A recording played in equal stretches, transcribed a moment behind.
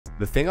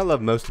The thing I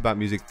love most about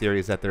music theory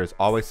is that there is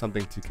always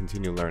something to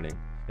continue learning.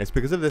 And it's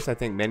because of this I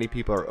think many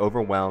people are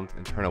overwhelmed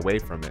and turn away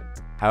from it.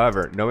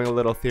 However, knowing a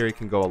little theory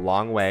can go a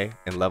long way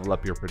and level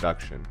up your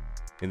production.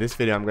 In this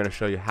video, I'm going to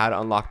show you how to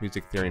unlock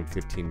music theory in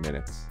 15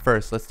 minutes.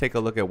 First, let's take a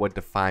look at what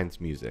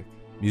defines music.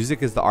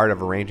 Music is the art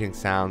of arranging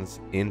sounds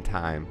in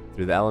time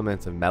through the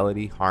elements of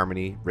melody,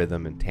 harmony,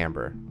 rhythm, and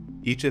timbre.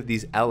 Each of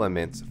these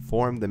elements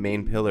form the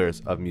main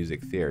pillars of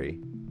music theory.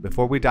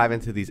 Before we dive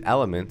into these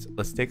elements,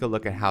 let's take a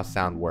look at how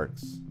sound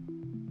works.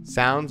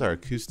 Sounds are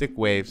acoustic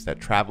waves that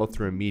travel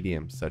through a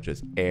medium such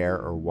as air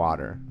or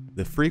water.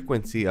 The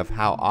frequency of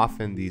how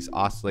often these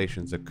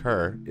oscillations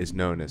occur is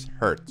known as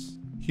hertz.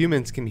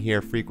 Humans can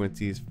hear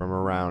frequencies from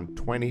around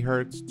 20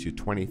 hertz to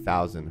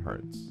 20,000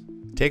 hertz.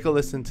 Take a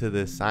listen to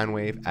this sine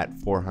wave at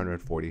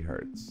 440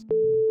 hertz.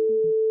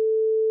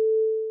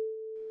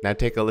 Now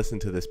take a listen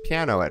to this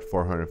piano at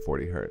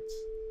 440 hertz.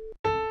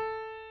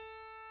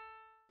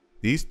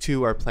 These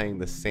two are playing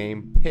the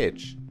same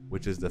pitch,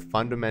 which is the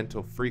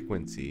fundamental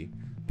frequency,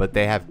 but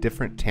they have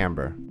different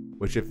timbre,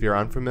 which if you're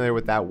unfamiliar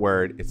with that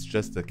word, it's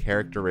just a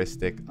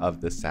characteristic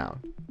of the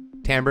sound.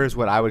 Timbre is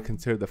what I would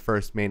consider the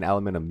first main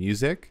element of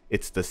music.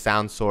 It's the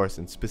sound source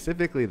and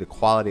specifically the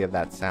quality of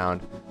that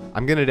sound.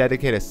 I'm going to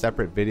dedicate a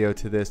separate video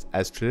to this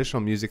as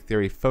traditional music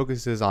theory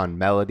focuses on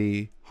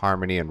melody,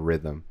 harmony, and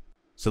rhythm.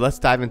 So let's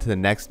dive into the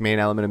next main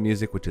element of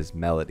music, which is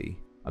melody.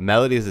 A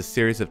melody is a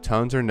series of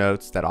tones or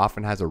notes that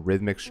often has a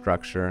rhythmic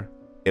structure.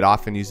 It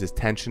often uses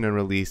tension and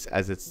release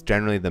as it's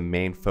generally the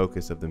main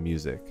focus of the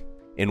music.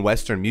 In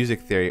Western music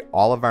theory,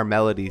 all of our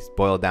melodies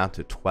boil down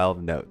to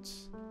 12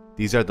 notes.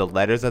 These are the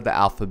letters of the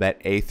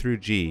alphabet A through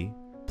G,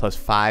 plus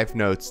 5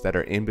 notes that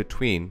are in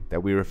between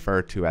that we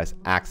refer to as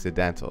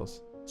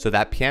accidentals. So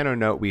that piano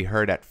note we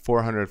heard at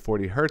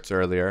 440 hertz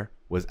earlier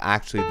was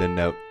actually the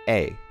note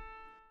A.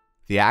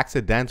 The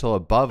accidental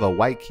above a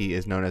white key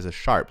is known as a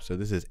sharp, so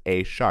this is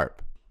A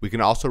sharp. We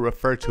can also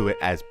refer to it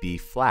as B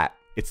flat.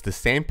 It's the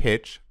same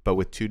pitch, but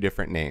with two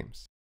different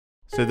names.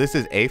 So this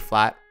is A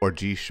flat or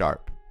G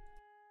sharp.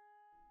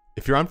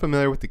 If you're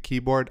unfamiliar with the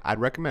keyboard, I'd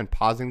recommend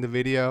pausing the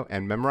video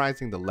and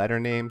memorizing the letter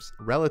names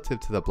relative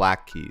to the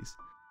black keys,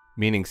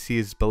 meaning C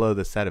is below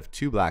the set of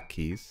 2 black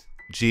keys,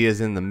 G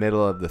is in the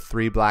middle of the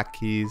 3 black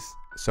keys,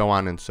 so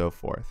on and so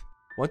forth.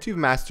 Once you've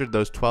mastered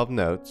those 12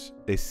 notes,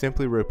 they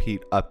simply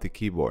repeat up the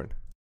keyboard.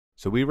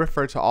 So we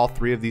refer to all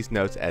 3 of these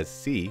notes as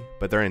C,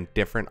 but they're in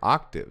different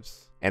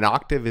octaves. An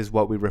octave is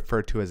what we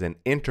refer to as an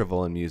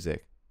interval in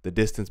music, the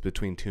distance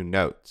between 2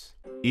 notes.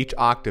 Each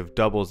octave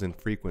doubles in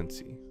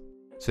frequency.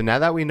 So now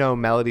that we know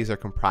melodies are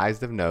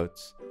comprised of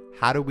notes,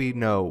 how do we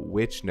know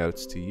which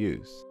notes to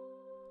use?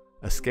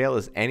 A scale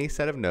is any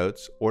set of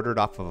notes ordered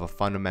off of a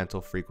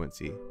fundamental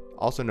frequency,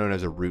 also known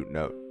as a root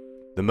note.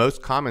 The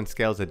most common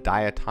scale is a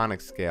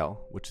diatonic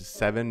scale, which is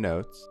 7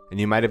 notes, and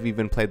you might have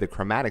even played the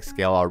chromatic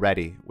scale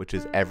already, which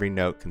is every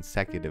note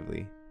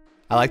consecutively.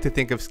 I like to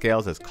think of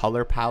scales as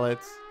color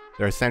palettes.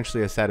 They're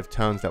essentially a set of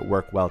tones that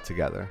work well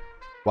together.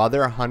 While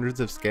there are hundreds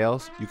of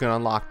scales, you can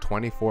unlock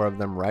 24 of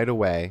them right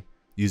away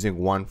using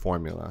one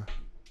formula,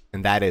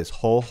 and that is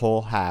whole,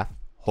 whole, half,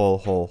 whole,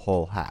 whole,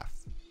 whole, half.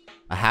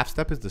 A half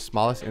step is the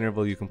smallest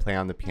interval you can play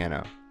on the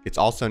piano. It's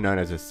also known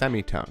as a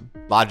semitone.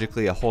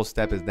 Logically, a whole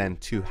step is then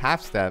 2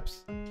 half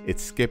steps.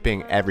 It's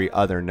skipping every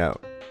other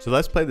note. So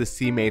let's play the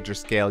C major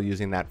scale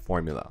using that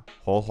formula.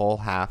 Whole, whole,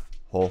 half,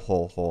 whole,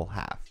 whole, whole,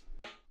 half.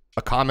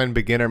 A common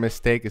beginner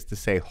mistake is to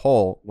say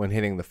whole when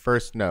hitting the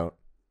first note.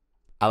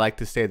 I like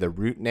to say the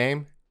root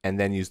name and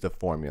then use the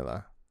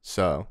formula.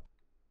 So,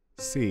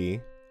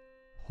 C,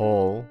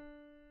 whole,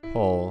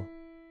 whole,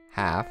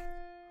 half,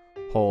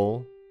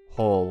 whole,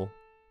 whole,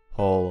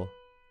 whole,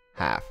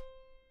 half.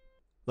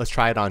 Let's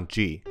try it on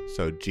G.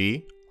 So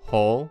G,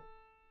 whole,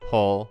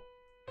 whole,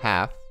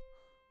 half,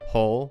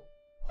 whole,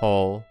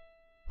 whole,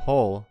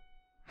 whole,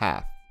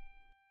 half.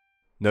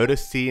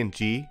 Notice C and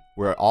G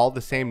were all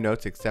the same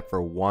notes except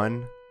for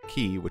one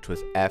key, which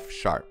was F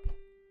sharp.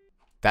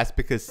 That's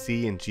because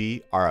C and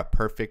G are a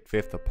perfect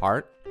fifth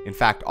apart. In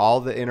fact, all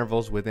the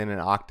intervals within an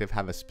octave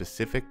have a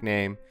specific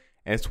name,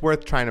 and it's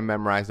worth trying to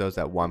memorize those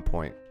at one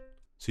point.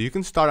 So you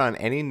can start on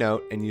any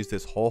note and use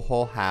this whole,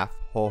 whole, half,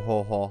 whole,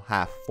 whole, whole,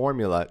 half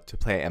formula to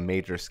play a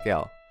major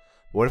scale.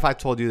 But what if I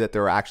told you that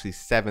there were actually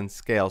 7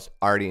 scales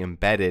already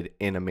embedded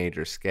in a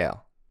major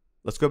scale?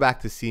 Let's go back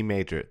to C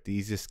major, the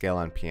easiest scale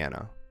on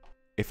piano.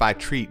 If I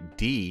treat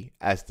D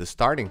as the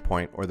starting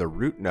point or the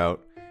root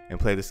note and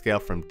play the scale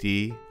from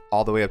D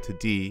all the way up to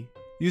D,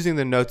 using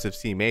the notes of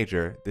C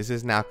major, this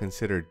is now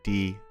considered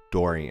D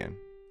Dorian.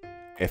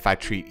 If I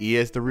treat E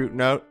as the root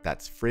note,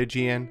 that's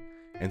Phrygian,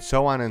 and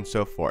so on and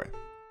so forth.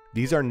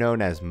 These are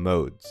known as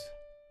modes.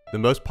 The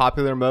most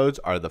popular modes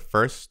are the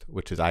first,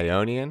 which is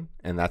Ionian,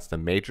 and that's the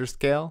major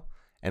scale,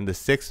 and the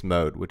 6th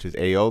mode, which is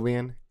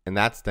Aeolian, and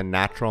that's the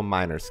natural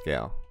minor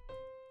scale.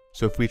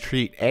 So if we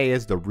treat A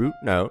as the root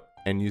note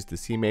and use the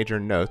C major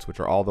notes,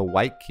 which are all the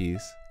white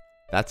keys,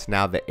 that's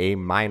now the A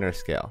minor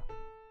scale.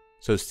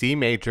 So C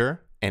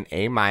major and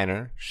A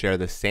minor share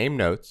the same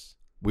notes.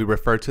 We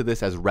refer to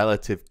this as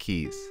relative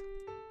keys.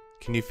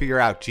 Can you figure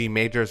out G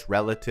major's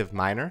relative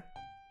minor?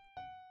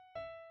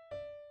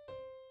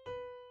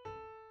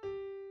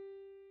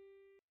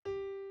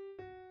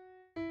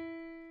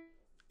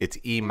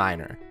 it's E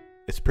minor.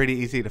 It's pretty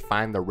easy to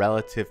find the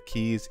relative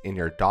keys in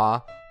your DAW.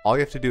 All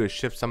you have to do is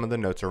shift some of the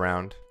notes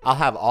around. I'll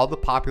have all the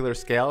popular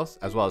scales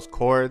as well as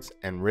chords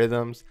and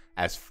rhythms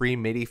as free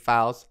MIDI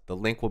files. The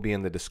link will be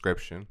in the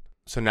description.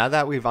 So now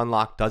that we've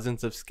unlocked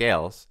dozens of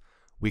scales,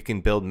 we can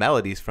build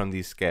melodies from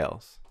these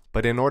scales.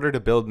 But in order to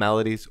build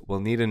melodies, we'll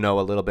need to know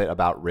a little bit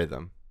about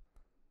rhythm.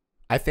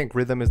 I think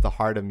rhythm is the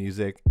heart of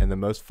music, and the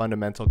most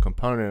fundamental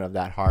component of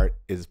that heart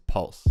is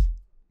pulse.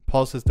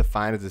 Pulse is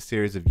defined as a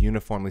series of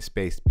uniformly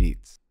spaced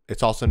beats.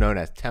 It's also known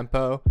as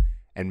tempo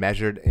and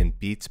measured in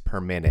beats per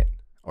minute,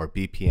 or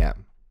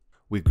BPM.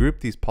 We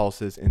group these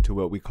pulses into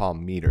what we call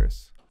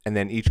meters, and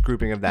then each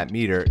grouping of that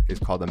meter is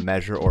called a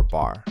measure or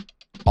bar.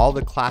 All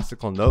the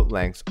classical note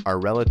lengths are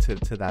relative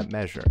to that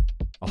measure.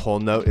 A whole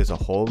note is a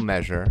whole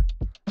measure,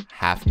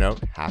 half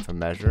note, half a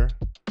measure,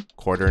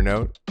 quarter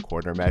note,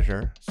 quarter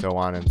measure, so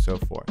on and so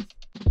forth.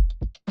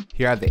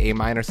 Here I have the A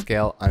minor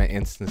scale on an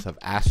instance of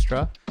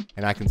Astra,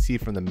 and I can see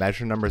from the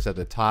measure numbers at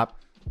the top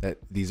that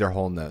these are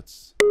whole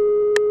notes.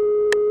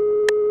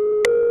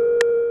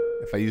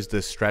 If I use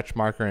this stretch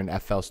marker in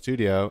FL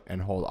Studio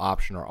and hold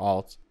Option or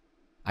Alt,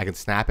 I can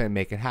snap it and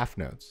make it half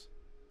notes.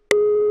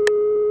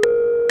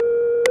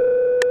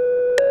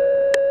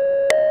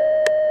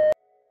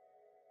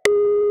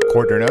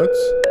 Quarter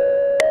notes.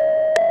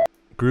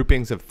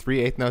 Groupings of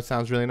 3/8 notes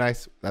sounds really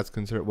nice. That's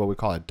considered what we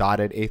call a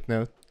dotted eighth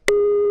note.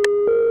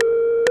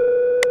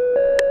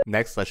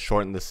 Next, let's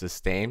shorten the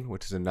sustain,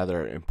 which is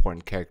another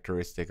important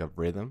characteristic of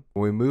rhythm.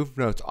 When we move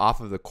notes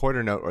off of the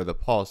quarter note or the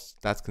pulse,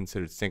 that's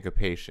considered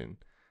syncopation.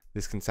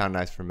 This can sound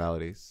nice for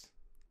melodies.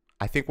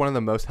 I think one of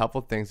the most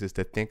helpful things is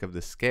to think of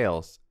the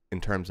scales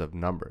in terms of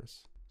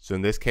numbers. So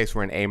in this case,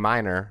 we're in A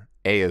minor,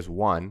 A is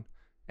 1,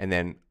 and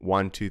then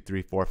 1, 2,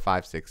 3, 4,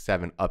 5, 6,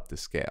 7 up the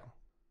scale.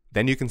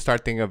 Then you can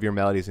start thinking of your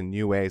melodies in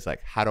new ways,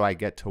 like how do I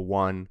get to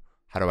 1?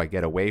 How do I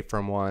get away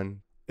from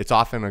 1? It's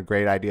often a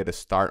great idea to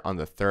start on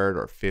the 3rd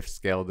or 5th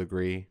scale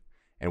degree,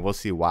 and we'll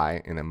see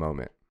why in a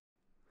moment.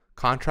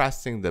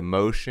 Contrasting the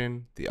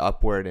motion, the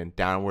upward and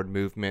downward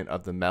movement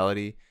of the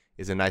melody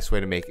is a nice way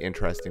to make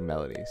interesting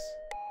melodies.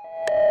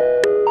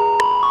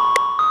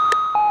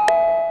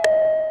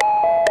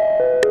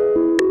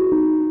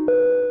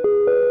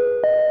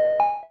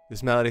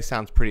 This melody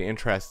sounds pretty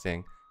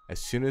interesting. As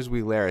soon as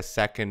we layer a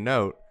second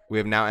note, we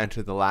have now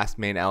entered the last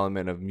main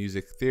element of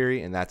music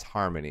theory, and that's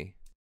harmony.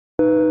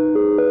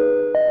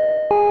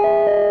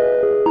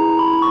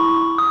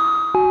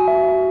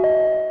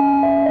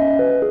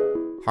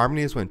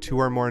 Harmony is when two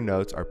or more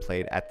notes are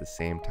played at the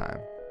same time.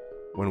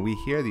 When we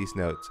hear these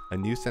notes, a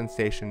new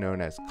sensation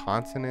known as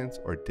consonance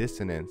or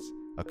dissonance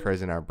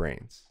occurs in our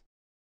brains.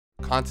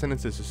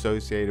 Consonance is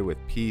associated with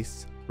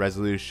peace,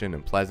 resolution,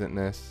 and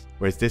pleasantness,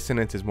 whereas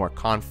dissonance is more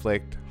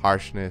conflict,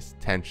 harshness,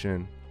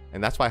 tension,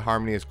 and that's why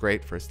harmony is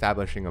great for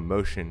establishing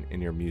emotion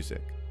in your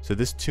music. So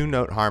this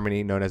two-note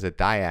harmony, known as a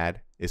dyad,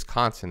 is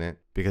consonant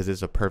because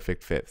it's a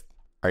perfect fifth.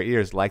 Our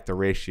ears like the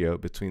ratio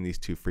between these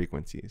two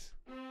frequencies.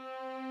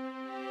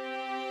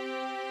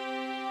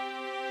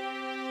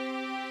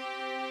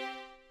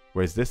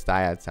 Whereas this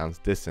dyad sounds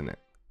dissonant.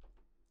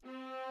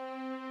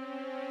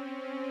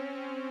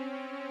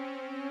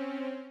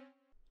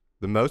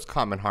 The most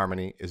common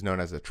harmony is known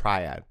as a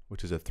triad,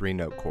 which is a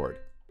 3-note chord.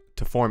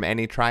 To form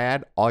any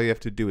triad, all you have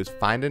to do is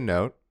find a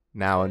note,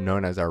 now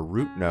known as our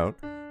root note,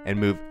 and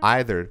move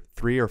either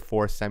 3 or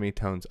 4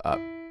 semitones up.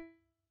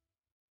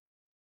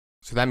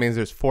 So that means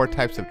there's 4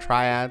 types of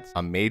triads: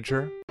 a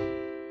major,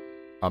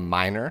 a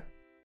minor,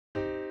 an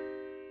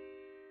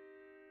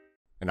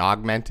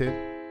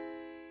augmented,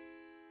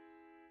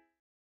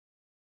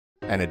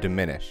 and a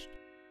diminished.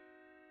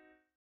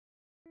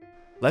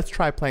 Let's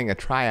try playing a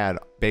triad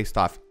based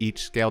off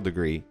each scale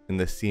degree in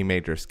the C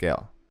major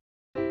scale.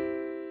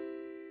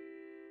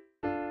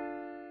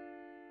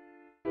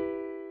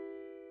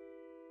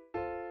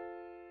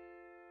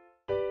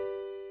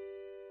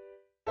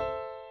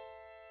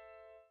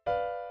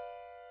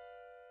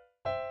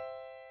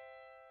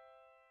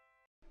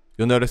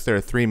 You'll notice there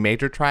are 3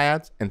 major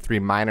triads and 3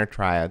 minor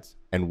triads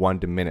and 1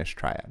 diminished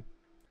triad.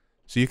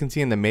 So you can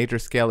see in the major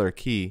scale or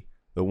key,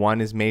 the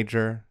 1 is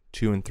major,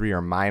 2 and 3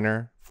 are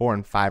minor, 4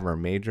 and 5 are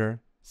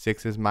major,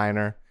 6 is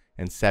minor,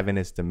 and 7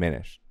 is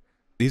diminished.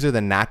 These are the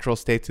natural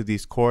states of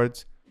these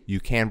chords. You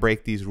can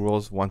break these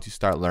rules once you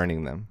start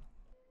learning them.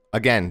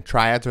 Again,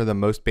 triads are the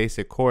most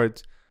basic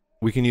chords.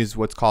 We can use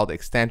what's called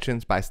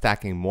extensions by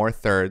stacking more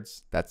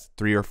thirds, that's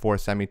 3 or 4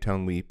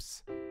 semitone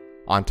leaps,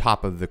 on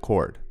top of the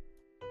chord.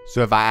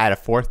 So if I add a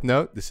 4th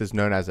note, this is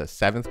known as a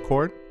 7th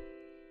chord.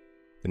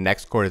 The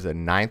next chord is a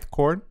 9th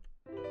chord,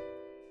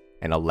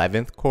 an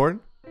 11th chord,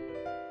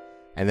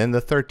 and then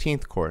the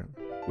 13th chord,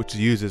 which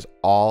uses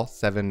all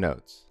 7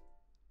 notes.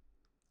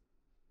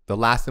 The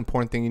last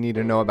important thing you need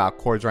to know about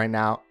chords right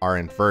now are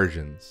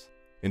inversions.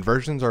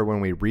 Inversions are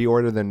when we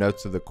reorder the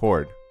notes of the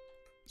chord.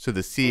 So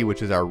the C,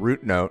 which is our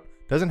root note,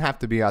 doesn't have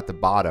to be at the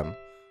bottom.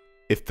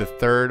 If the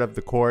 3rd of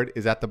the chord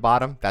is at the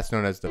bottom, that's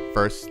known as the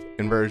 1st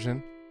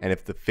inversion. And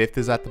if the 5th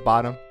is at the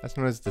bottom, that's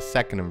known as the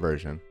 2nd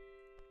inversion.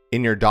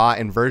 In your DAW,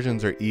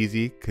 inversions are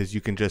easy because you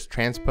can just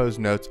transpose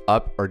notes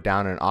up or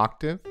down an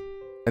octave.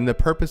 And the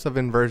purpose of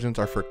inversions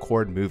are for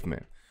chord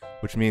movement,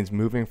 which means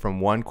moving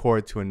from one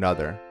chord to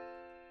another.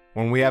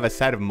 When we have a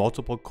set of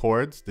multiple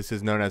chords, this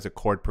is known as a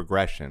chord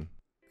progression.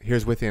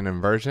 Here's with an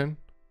inversion.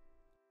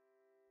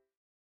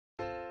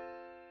 And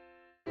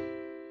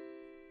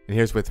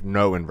here's with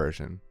no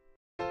inversion.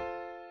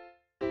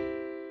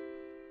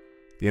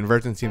 The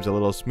inversion seems a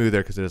little smoother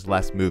because there's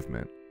less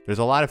movement. There's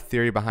a lot of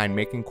theory behind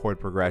making chord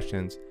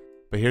progressions,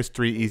 but here's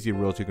 3 easy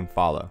rules you can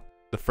follow.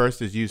 The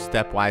first is use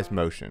stepwise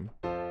motion,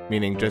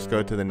 meaning just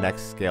go to the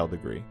next scale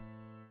degree.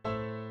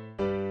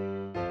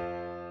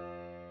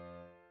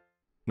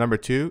 Number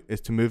 2 is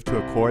to move to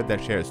a chord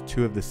that shares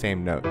 2 of the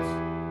same notes.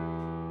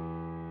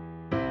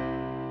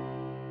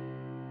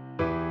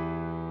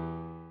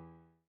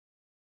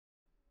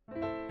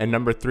 And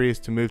number 3 is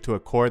to move to a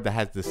chord that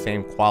has the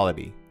same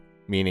quality,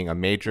 meaning a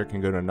major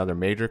can go to another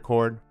major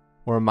chord,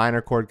 or a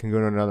minor chord can go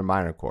to another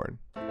minor chord.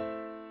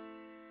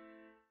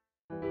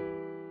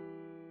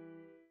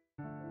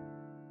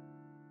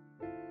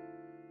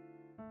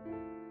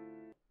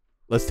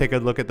 Let's take a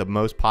look at the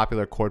most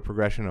popular chord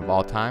progression of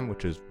all time,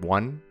 which is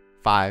 1,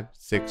 5,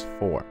 6,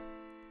 4.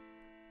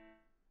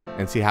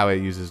 And see how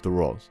it uses the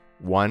rules.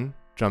 1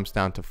 jumps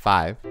down to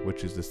 5,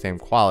 which is the same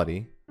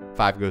quality.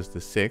 5 goes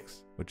to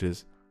 6, which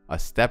is a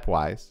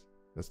stepwise.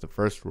 That's the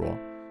first rule.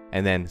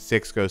 And then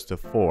 6 goes to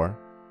 4,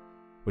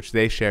 which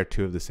they share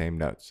 2 of the same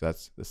notes. So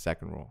that's the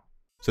second rule.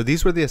 So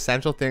these were the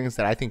essential things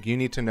that I think you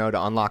need to know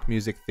to unlock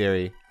music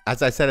theory.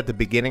 As I said at the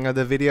beginning of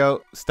the video,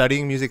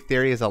 studying music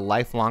theory is a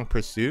lifelong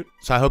pursuit.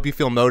 So I hope you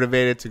feel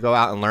motivated to go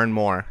out and learn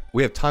more.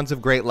 We have tons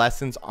of great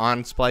lessons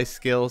on Splice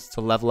skills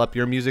to level up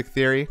your music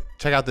theory.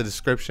 Check out the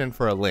description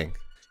for a link.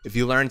 If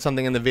you learned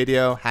something in the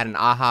video, had an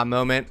aha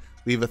moment,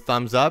 leave a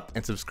thumbs up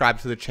and subscribe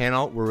to the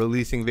channel. We're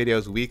releasing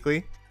videos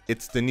weekly.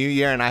 It's the new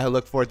year and I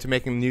look forward to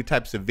making new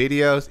types of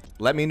videos.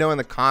 Let me know in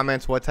the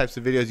comments what types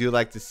of videos you'd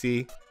like to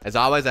see. As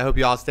always, I hope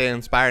you all stay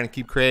inspired and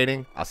keep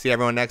creating. I'll see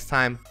everyone next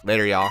time.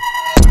 Later, y'all.